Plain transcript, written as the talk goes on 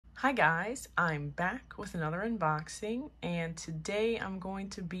Hi guys, I'm back with another unboxing, and today I'm going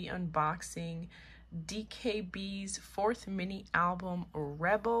to be unboxing DKB's fourth mini album,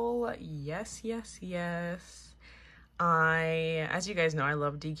 Rebel. Yes. As you guys know, I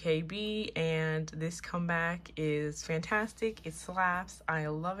love DKB, and this comeback is fantastic. It slaps. I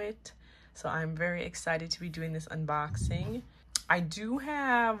love it. So I'm very excited to be doing this unboxing. I do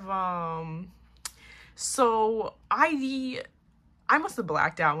have, so I must have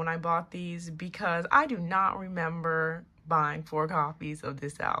blacked out when I bought these because I do not remember buying 4 copies of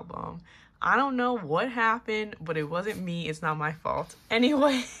this album. I don't know what happened, but it wasn't me. It's not my fault.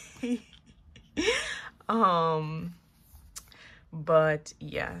 Anyway, but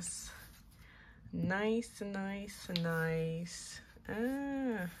yes, nice.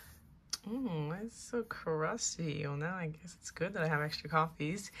 That's so crusty. Well, now I guess it's good that I have extra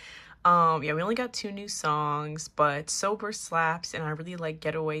copies. Yeah, we only got 2 new songs, but Sober slaps, and I really like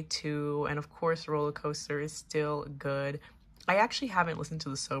Getaway too, and of course Roller Coaster is still good. I actually haven't listened to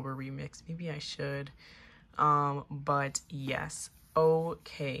the Sober remix. Maybe I should. But yes.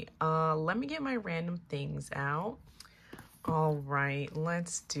 Okay, let me get my random things out. All right,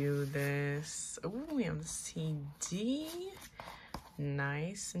 let's do this. Ooh, we have the CD.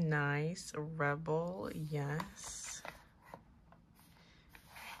 Nice. Rebel, yes.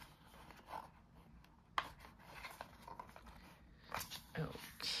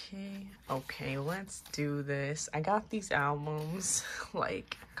 Okay, let's do this. I got these albums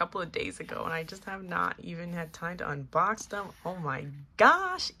like a couple of days ago, and I just have not even had time to unbox them. Oh my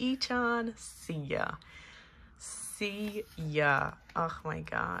gosh, Echan, see ya. Oh my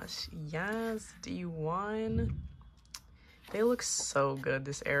gosh, yes, D1. They look so good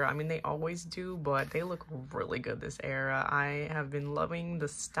this era. I mean, they always do, but they look really good this era. I have been loving the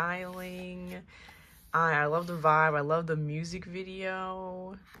styling. I love the vibe. I love the music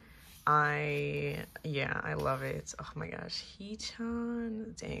video. I love it. Oh my gosh,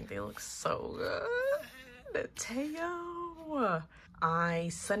 Hee-chan. Dang, they look so good. Taeyo. I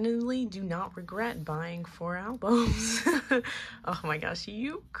suddenly do not regret buying 4 albums. Oh my gosh,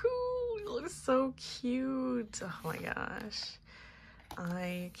 Yuku. You look so cute. Oh my gosh.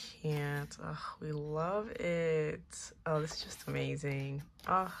 I can't. Oh, we love it. Oh, this is just amazing.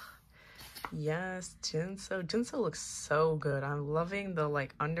 Oh, yes, Jinso. Jinso looks so good. I'm loving the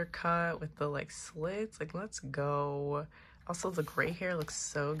like undercut with the like slits. Like, let's go. Also, the gray hair looks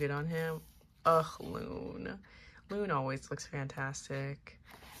so good on him. Ugh, Loon. Loon always looks fantastic.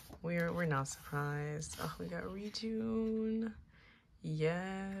 We're not surprised. Oh, we got Rejun.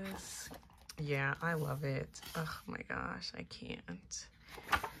 Yes. Yeah, I love it. Oh my gosh, I can't.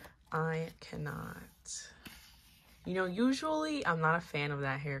 I cannot. You know, usually I'm not a fan of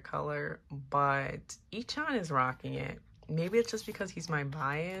that hair color, but Echan is rocking it. Maybe it's just because he's my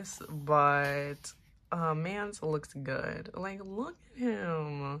bias, but man's looks good. Like, look at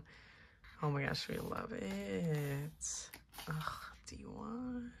him. Oh my gosh, we love it. Ugh,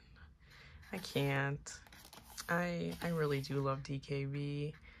 D1. I can't. I really do love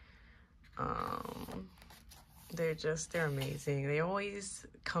DKB. They're amazing. They always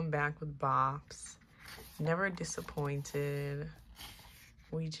come back with bops. Never disappointed.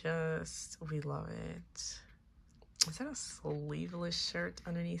 We love it. Is that a sleeveless shirt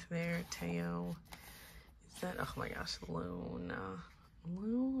underneath there, Taeyo? Is that, oh my gosh, Loon.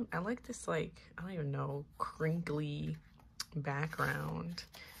 Loon. I like this, like, I don't even know, crinkly background.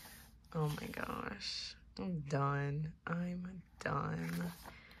 Oh my gosh. I'm done.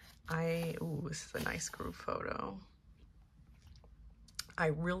 Ooh, this is a nice group photo. I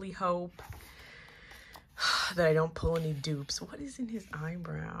really hope that I don't pull any dupes. What is in his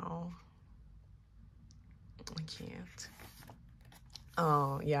eyebrow? I can't.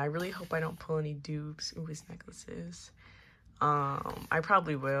 Oh, yeah, I really hope I don't pull any dupes. Ooh, his necklaces. I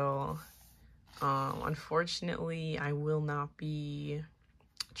probably will. Unfortunately, I will not be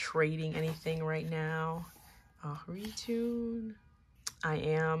trading anything right now. Retune. I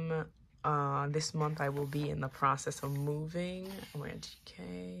am, this month I will be in the process of moving. I'm at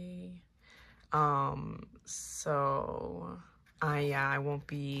GK. So I won't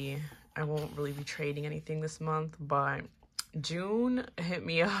really be trading anything this month, but June, hit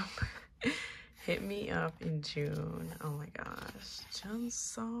me up. Hit me up in June. Oh my gosh,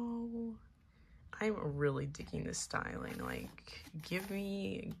 Junso. I'm really digging this styling. Like, give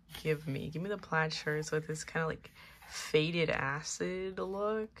me the plaid shirts with this kind of like faded acid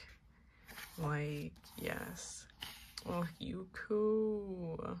look. Like, yes. Oh,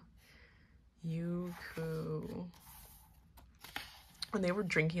 Yuku. When they were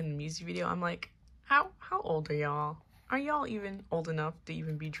drinking in the music video, I'm like, how old are y'all? are y'all even old enough to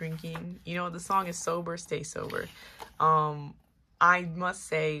even be drinking? You know, the song is Sober, Stay Sober. I must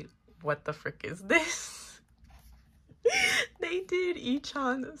say, what the frick is this? They did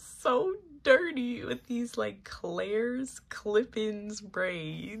Ichan so dirty with these like Claire's clip-ins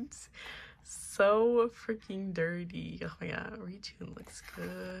braids. So freaking dirty. Oh my god, Retune looks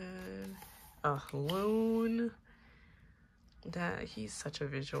good. Loon. That he's such a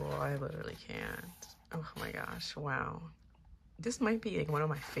visual, I literally can't. Oh my gosh, wow. This might be like one of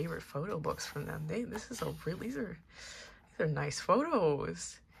my favorite photo books from them. These are nice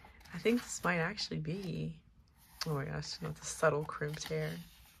photos. I think this might actually be. Oh my gosh, not the subtle crimped hair.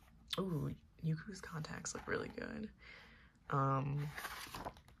 Ooh, Yuku's contacts look really good.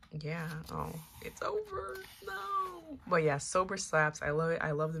 Yeah, oh, it's over. No. But yeah, Sober slaps. I love it.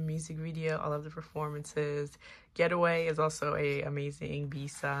 I love the music video. I love the performances. Getaway is also a amazing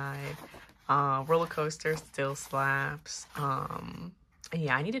B-side. Roller Coaster still slaps. And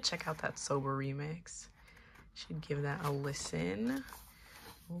yeah, I need to check out that Sober remix. Should give that a listen.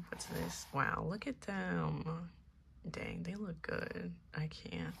 Oh, what's this? Wow, look at them. Dang, they look good. I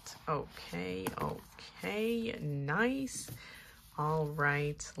can't. Okay, okay, nice. All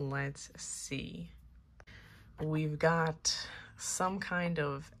right, let's see. We've got some kind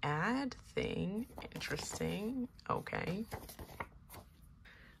of ad thing. Interesting. Okay.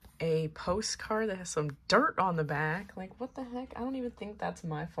 A postcard that has some dirt on the back. Like, what the heck? I don't even think that's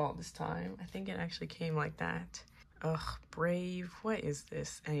my fault this time. I think it actually came like that. Ugh, Brave. What is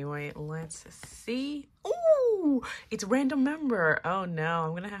this? Anyway, let's see. Ooh, it's random member. Oh no,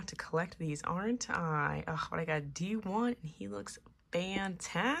 I'm gonna have to collect these, aren't I? Ugh, but I got D1 and he looks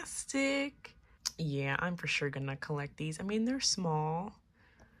fantastic. Yeah, I'm for sure gonna collect these. I mean, they're small.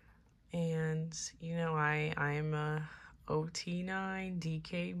 And, you know, I'm a OT9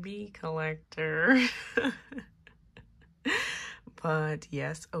 DKB collector. But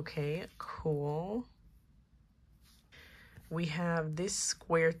yes, okay, cool. We have this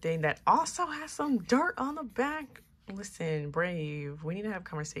square thing that also has some dirt on the back. Listen, Brave, we need to have a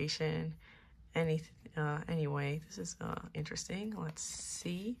conversation. Anyway, this is interesting. Let's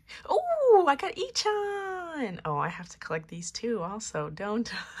see. Oh, I got Ichan. Oh, I have to collect these too also, don't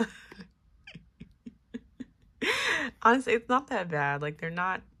I? Honestly, it's not that bad. Like, they're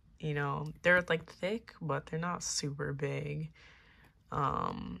not, you know, they're like thick, but they're not super big.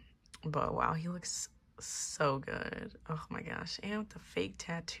 But wow, he looks so good. Oh my gosh. And with the fake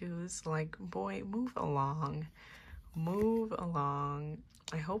tattoos, like, boy, move along. Move along.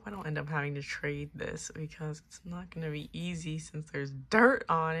 I hope I don't end up having to trade this because it's not going to be easy since there's dirt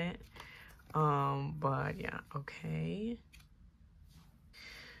on it. But yeah, okay.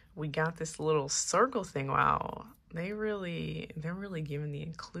 We got this little circle thing. Wow. They're really giving the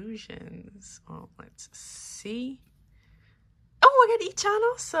inclusions. Oh, let's see. Oh, I got Ichan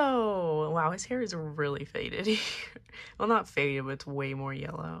also. Wow, his hair is really faded here. Well, not faded, but it's way more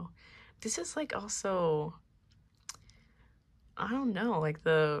yellow. This is like also, I don't know, like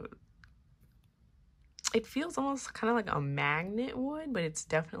it feels almost kind of like a magnet would, but it's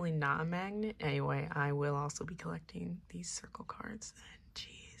definitely not a magnet. Anyway, I will also be collecting these circle cards.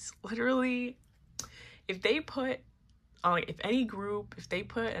 Jeez, literally, if they put, if any group, if they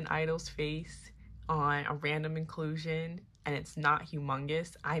put an idol's face on a random inclusion and it's not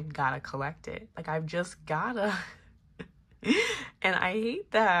humongous, I've gotta collect it. Like, I've just gotta. And I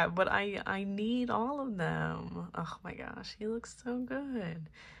hate that, but I need all of them. Oh my gosh, he looks so good.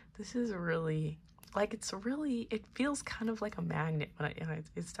 This is really, like, it feels kind of like a magnet, but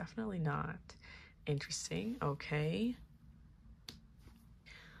it's definitely not. Interesting. Okay.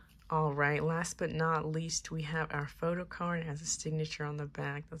 All right, last but not least, we have our photo card. It has a signature on the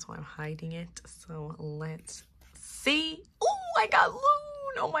back. That's why I'm hiding it. So let's see. Oh, I got Loon.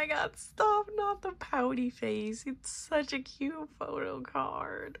 Oh my god, stop, not the pouty face. It's such a cute photo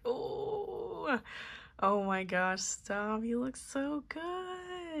card. Oh my gosh, stop. He looks so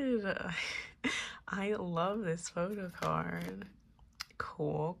good. I love this photo card.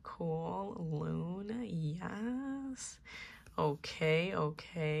 Cool, cool. Loon, yes. Okay,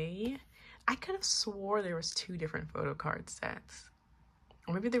 okay. I could have swore there was 2 different photo card sets.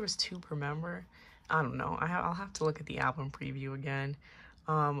 Or maybe there was 2 per member. I don't know. I'll have to look at the album preview again.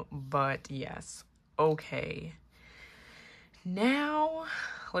 But yes. Okay. Now,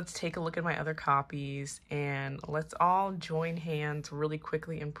 let's take a look at my other copies and let's all join hands really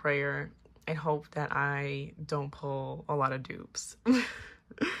quickly in prayer and hope that I don't pull a lot of dupes.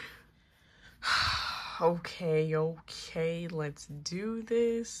 Okay, let's do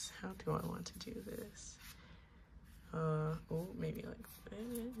this. How do I want to do this? Oh, maybe like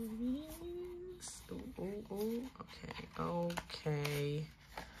this. Oh, okay.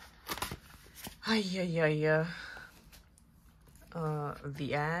 Yeah.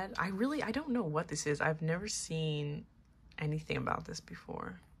 The ad. I don't know what this is. I've never seen anything about this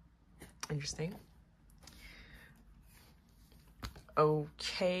before. Interesting.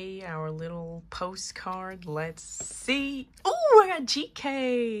 Okay, our little postcard. Let's see. Oh, I got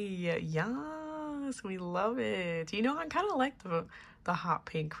GK. Yes, we love it. You know, I kind of like the hot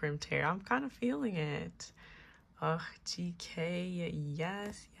pink crimped hair. I'm kind of feeling it. Ugh, GK.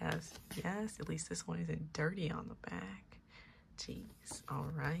 Yes. At least this one isn't dirty on the back. Jeez. All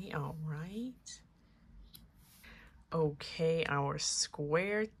right. Okay, our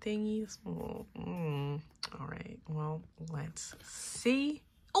square thingies. All right, well, let's see.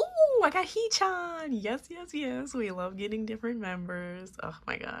 Oh, I got Hee-chan. Yes. We love getting different members. Oh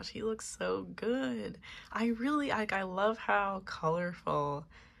my gosh, he looks so good. I love how colorful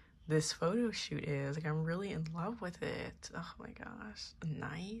this photo shoot is. Like, I'm really in love with it. Oh my gosh,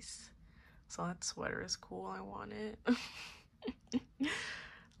 nice. So that sweater is cool. I want it.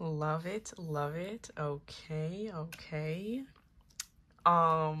 Love it. Okay.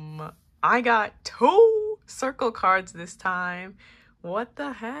 I got 2 circle cards this time. What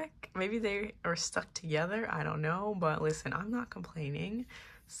the heck? Maybe they are stuck together. I don't know, but listen, I'm not complaining.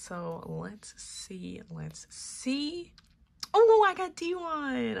 So let's see. Oh, I got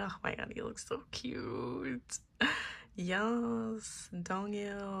D1. Oh my god, he looks so cute. Yes,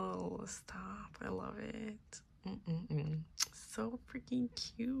 Dongil. Stop. I love it. So freaking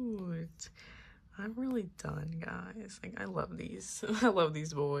cute. I'm really done, guys. Like, I love these. I love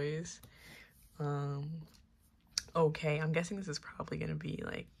these boys. Okay, I'm guessing this is probably gonna be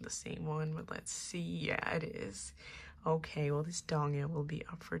like the same one, but let's see. Yeah, it is. Okay, well, this Dongya will be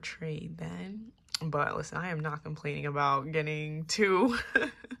up for trade then. But listen, I am not complaining about getting 2.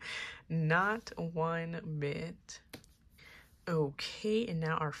 Not one bit. Okay, and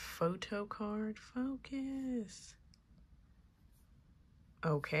now our photo card. Focus.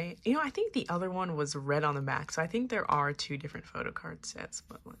 Okay, you know, I think the other one was red on the back, so I think there are 2 different photo card sets,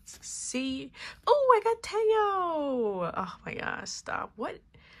 but let's see. Oh, I got Teo. Oh my gosh, stop. What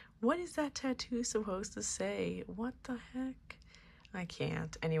is that tattoo supposed to say? What the heck? I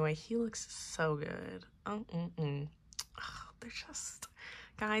can't. Anyway, he looks so good. Oh, they're just,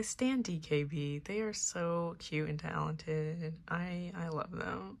 guys, stan DKB. They are so cute and talented. I love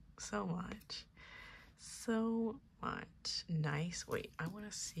them so much. So much. Nice. Wait, I want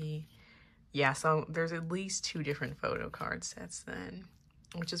to see. Yeah, so there's at least 2 different photo card sets then,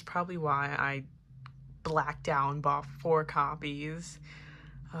 which is probably why I blacked out and bought 4 copies.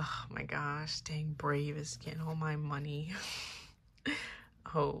 Oh my gosh, dang, Brave is getting all my money.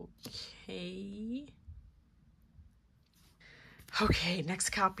 Okay, next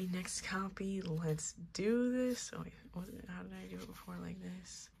copy. Let's do this. Oh wait, how did I do it before like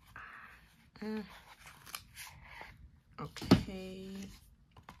this? Okay.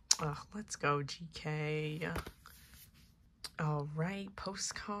 Let's go, GK. All right,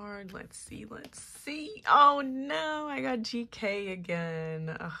 postcard. Let's see. Oh no, I got GK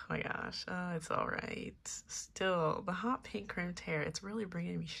again. Oh my gosh. It's all right. Still, the hot pink crimped hair, it's really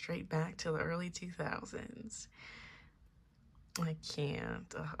bringing me straight back to the early 2000s. I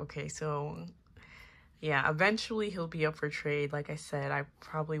can't. Okay, so yeah, eventually he'll be up for trade. Like I said, I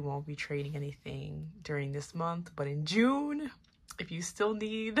probably won't be trading anything during this month, but in June, if you still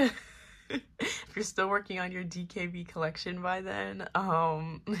need, if you're still working on your DKB collection by then,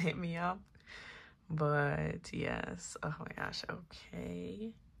 hit me up. But yes, oh my gosh,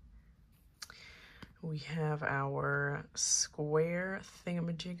 okay. We have our square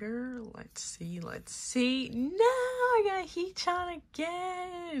thingamajigger. Let's see. No, I got Hee-chan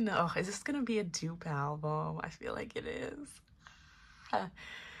again. Oh, is this gonna be a dupe album? I feel like it is.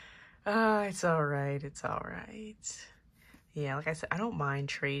 It's all right. Yeah, like I said, I don't mind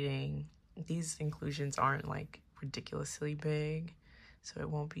trading. These inclusions aren't like ridiculously big, so it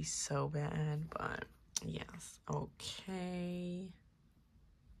won't be so bad, but yes.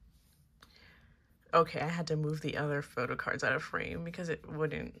 Okay, I had to move the other photo cards out of frame because it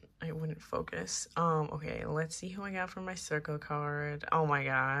wouldn't focus. Okay, let's see who I got for my circle card. Oh my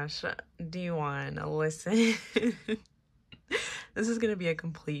gosh. Do you want to listen? This is gonna be a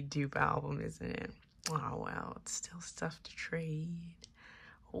complete dupe album, isn't it? Oh well, it's still stuff to trade.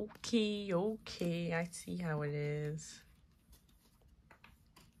 Okay, I see how it is.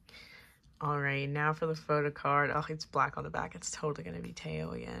 All right, now for the photo card. Oh, it's black on the back. It's totally gonna be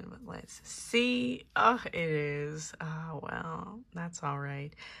Teo again, but let's see. Oh, it is. Oh, well, that's all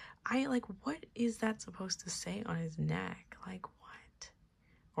right. like, what is that supposed to say on his neck? Like, what?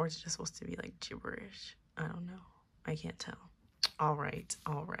 Or is it just supposed to be like gibberish? I don't know. I can't tell. All right.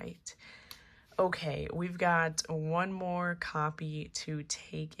 Okay, we've got one more copy to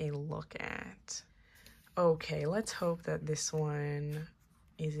take a look at. Okay, let's hope that this one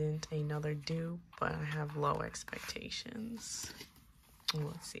isn't another dupe, but I have low expectations.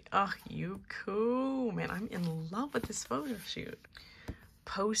 Let's see. Oh, you cool. Man, I'm in love with this photo shoot.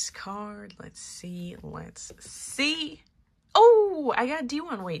 Postcard. Let's see. Oh, I got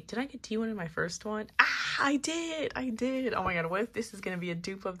D1. Wait, did I get D1 in my first one? Ah, I did. Oh my god, what if this is going to be a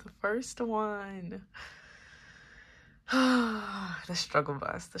dupe of the first one? The struggle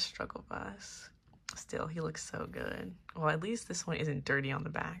bus. Still, he looks so good. Well, at least this one isn't dirty on the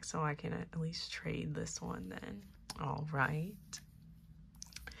back, so I can at least trade this one then. All right.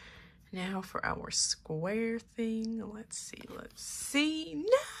 Now for our square thing. Let's see.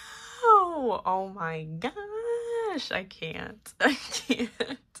 No! Oh my gosh. I can't.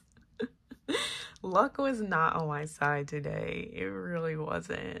 Luck was not on my side today. It really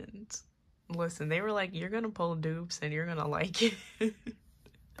wasn't. Listen, they were like, you're gonna pull dupes and you're gonna like it.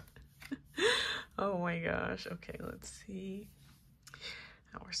 Oh my gosh. Okay, let's see.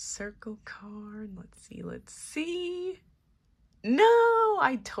 Our circle card. Let's see. No,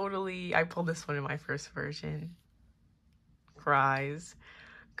 I pulled this one in my first version. Cries.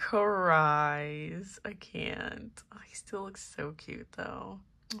 I can't. Oh, he still looks so cute though.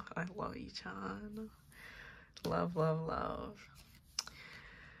 I love Ichan. Love.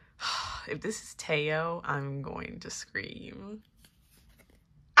 If this is Teo, I'm going to scream.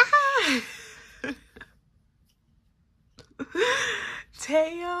 Ah!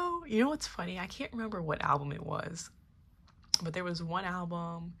 Teo, you know what's funny? I can't remember what album it was, but there was one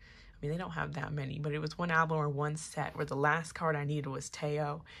album. I mean, they don't have that many, but it was one album or one set where the last card I needed was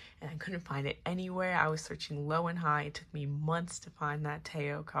Teo, and I couldn't find it anywhere. I was searching low and high. It took me months to find that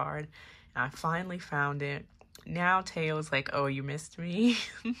Teo card, and I finally found it. Now Teo's like, oh, you missed me?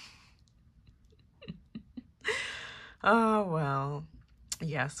 Oh, well.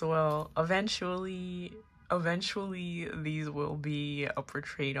 Yes, well, eventually these will be up for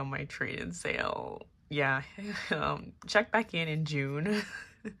trade on my trade-in sale. Yeah, check back in June.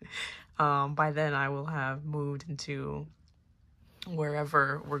 By then I will have moved into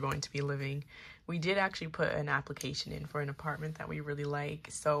wherever we're going to be living. We did actually put an application in for an apartment that we really like,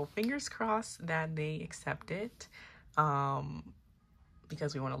 so fingers crossed that they accept it,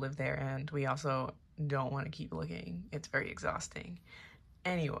 because we want to live there, and we also don't want to keep looking. It's very exhausting.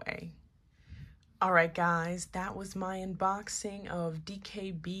 Anyway, all right guys, that was my unboxing of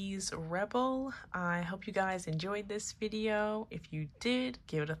DKB's Rebel. I hope you guys enjoyed this video. If you did,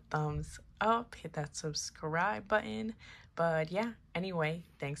 give it a thumbs up, hit that subscribe button. But yeah, anyway,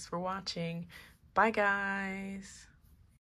 thanks for watching. Bye guys.